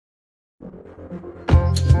I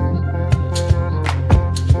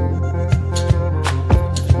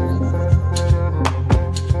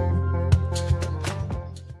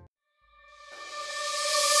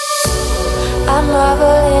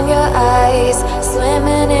marvel in your eyes,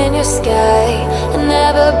 swimming in your sky. I've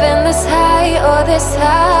never been this high or this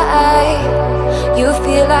high. You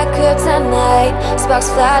feel like kryptonite, sparks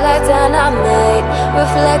fly like dynamite,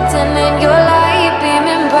 reflecting in your light,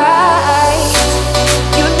 beaming bright.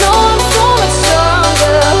 You know I'm so much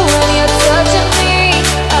stronger when you're touching me.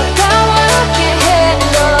 I've got what I can't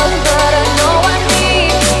handle, but I know I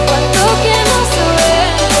need. One look and I'll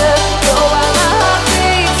surrender. Go out my heart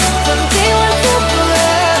beats from day one to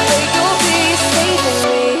forever. You'll be saving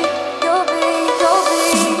me. You'll be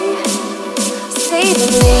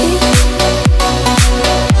saving me.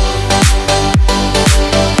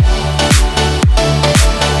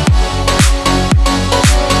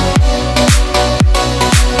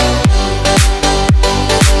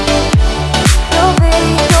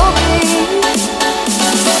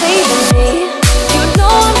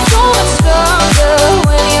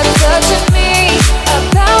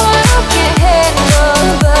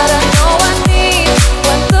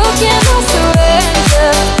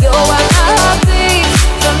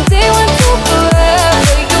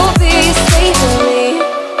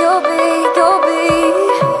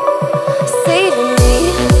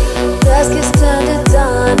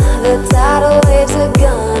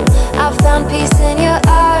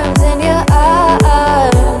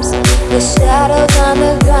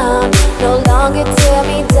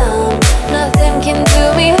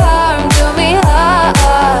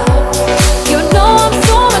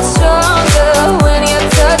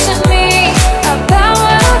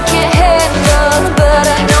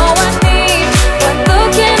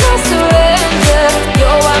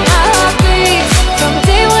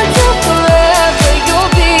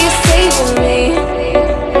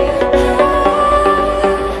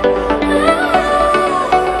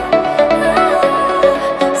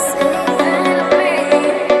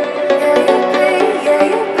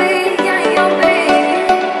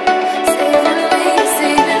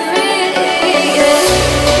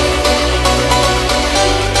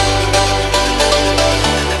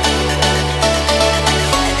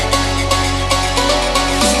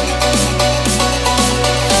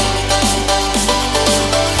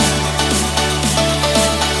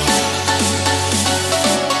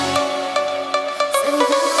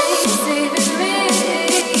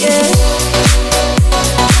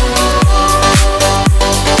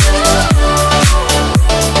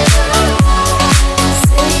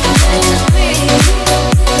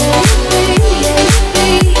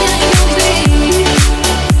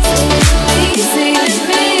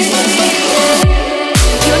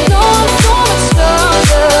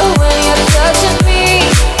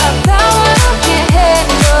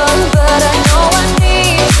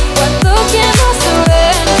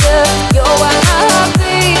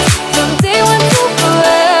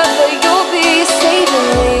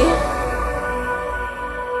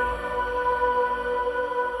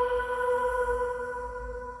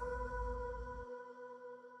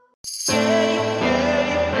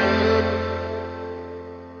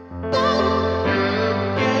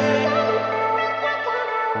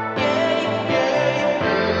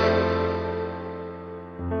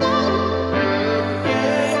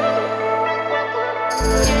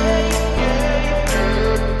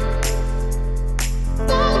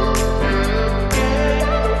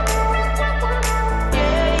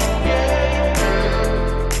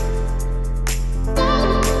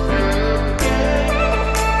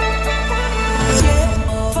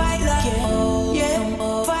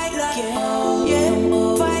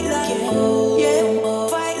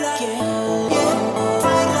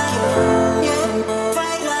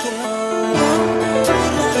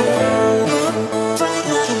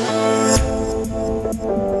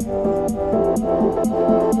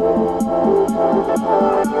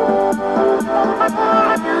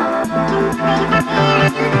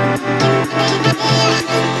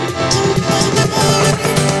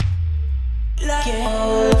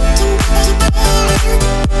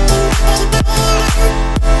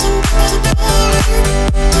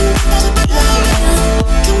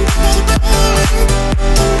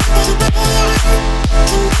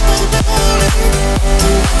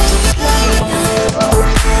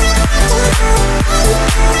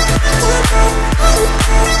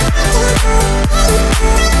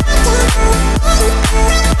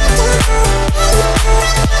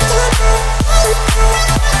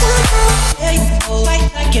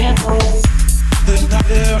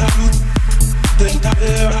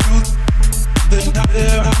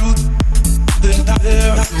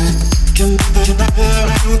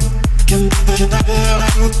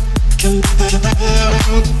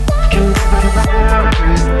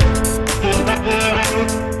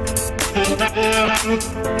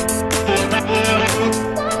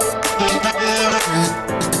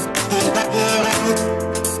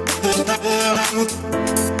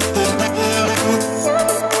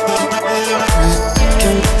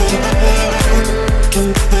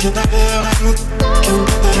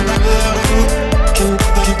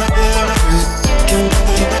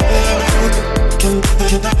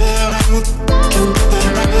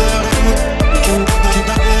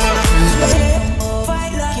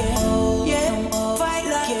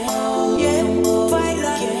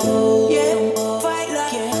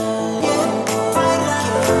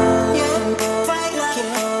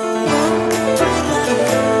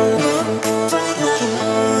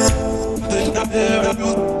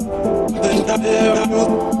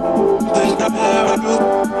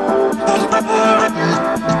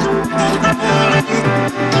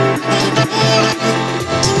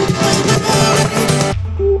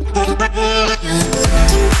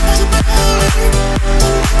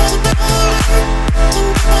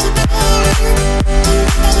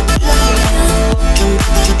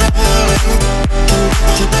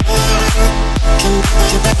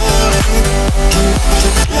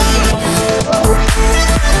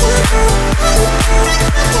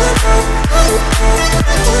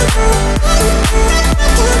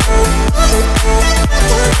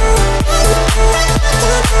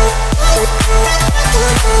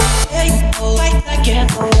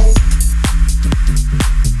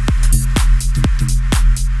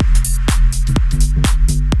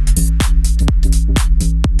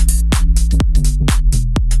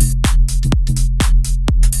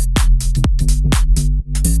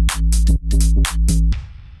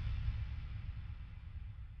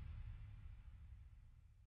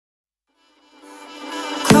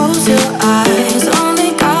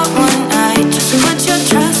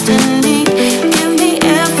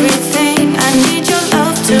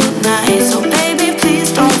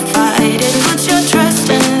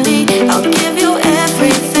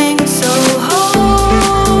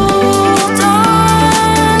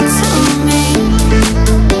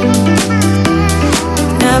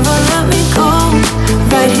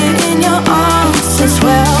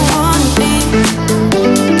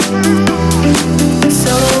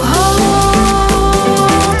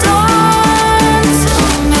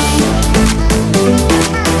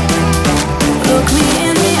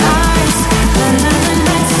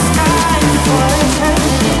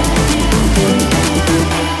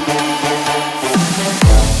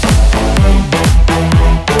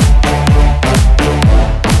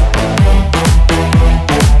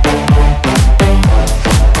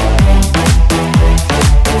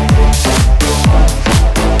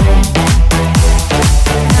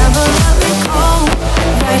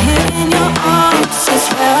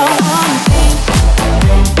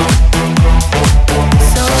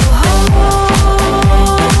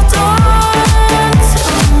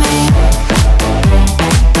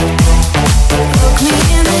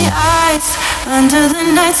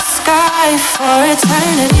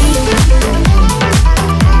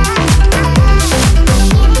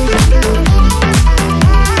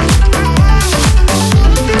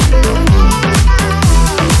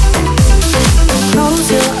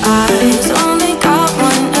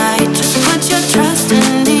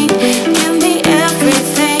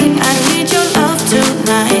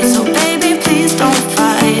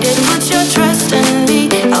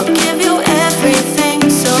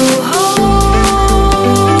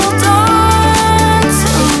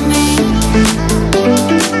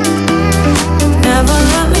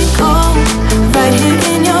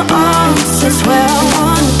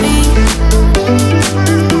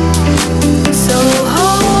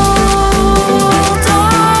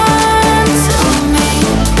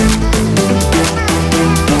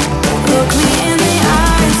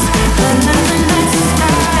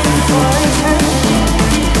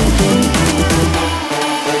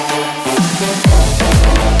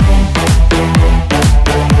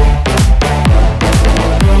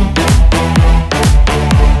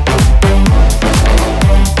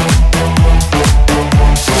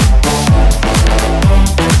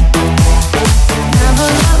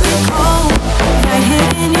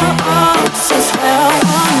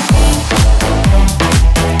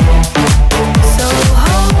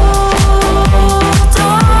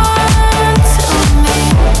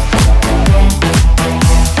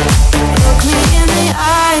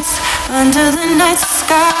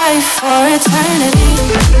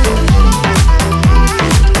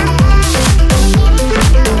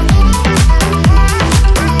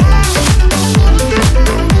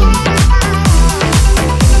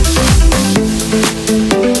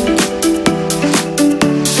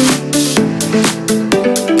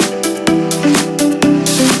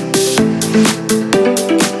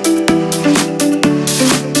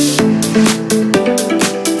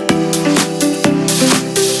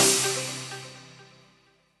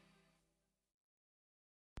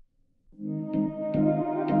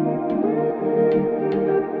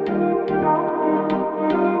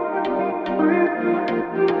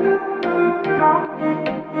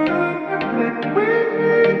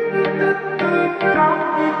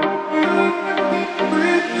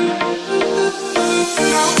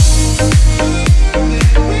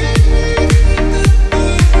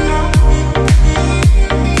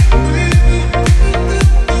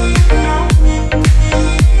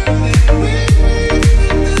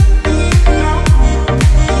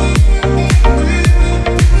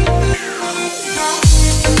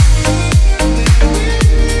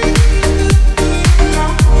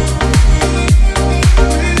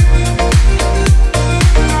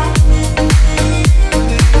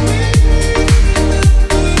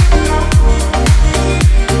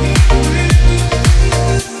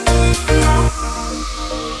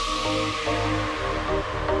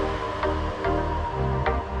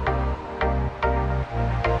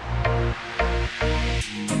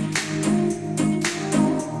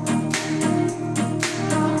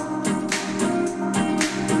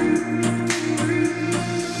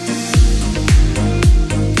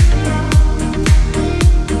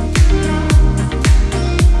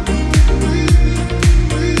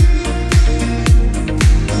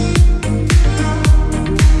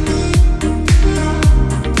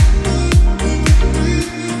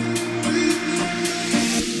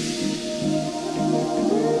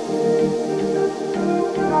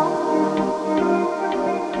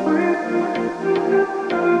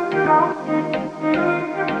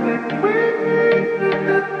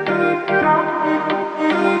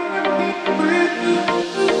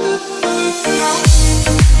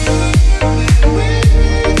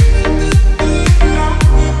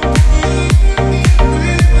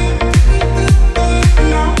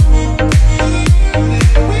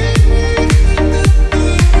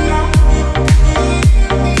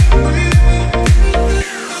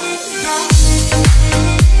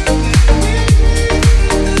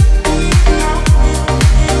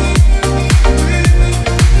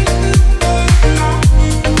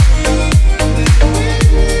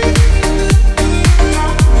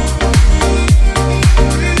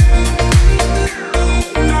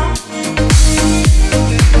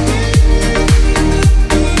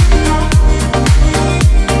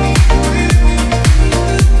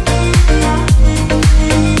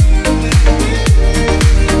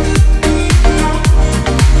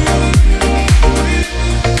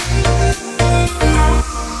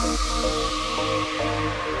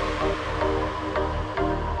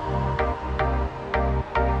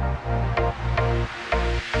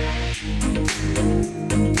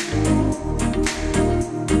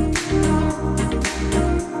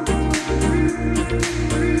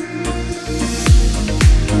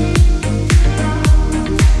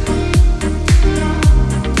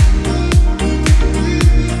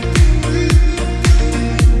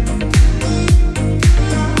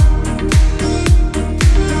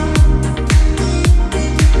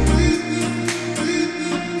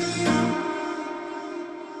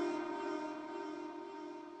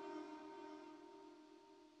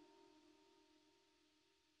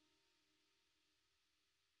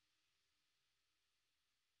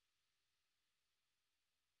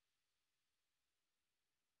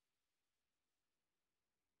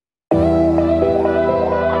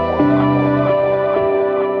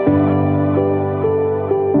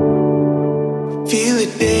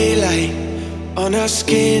 the daylight on our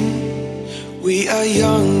skin. We are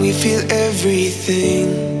young, we feel everything.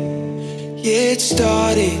 Yeah, it's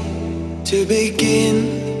starting to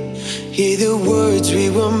begin. Hear the words we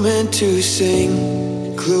were meant to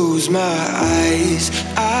sing. Close my eyes,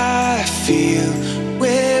 I feel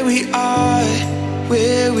where we are,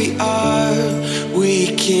 where we are.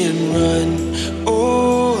 We can run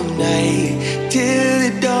all night till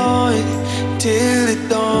the dawn, till the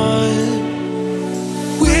dawn.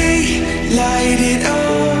 We light it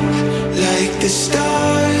up like the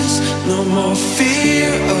stars. No more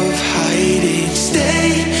fear of hiding. Stay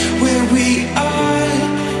where we are.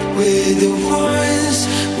 We're the ones.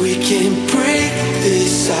 We can break the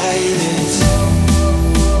silence.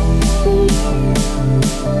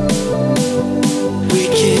 We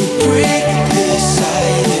can break the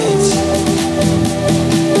silence.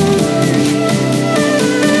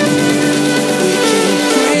 We can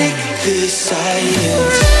break the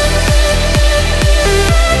silence.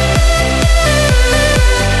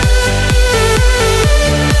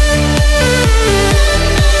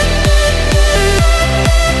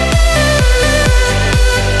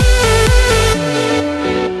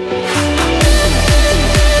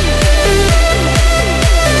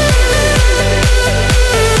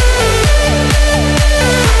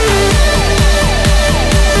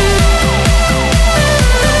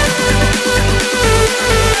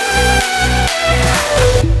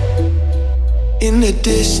 In the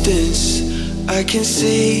distance, I can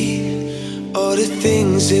see all the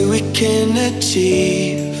things that we can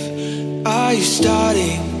achieve. Are you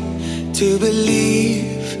starting to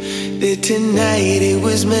believe that tonight it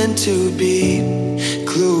was meant to be?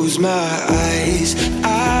 Close my eyes,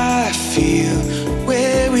 I feel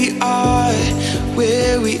where we are,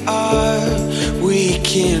 where we are. We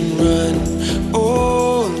can run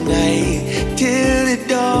all night till the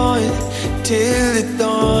dawn, till the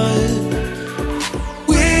dawn.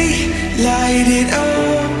 Light it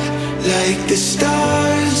up like the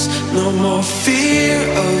stars. No more fear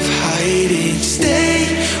of hiding. Stay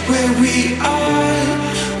where we are.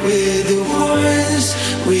 We're the ones.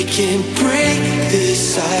 We can break the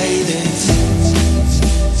silence.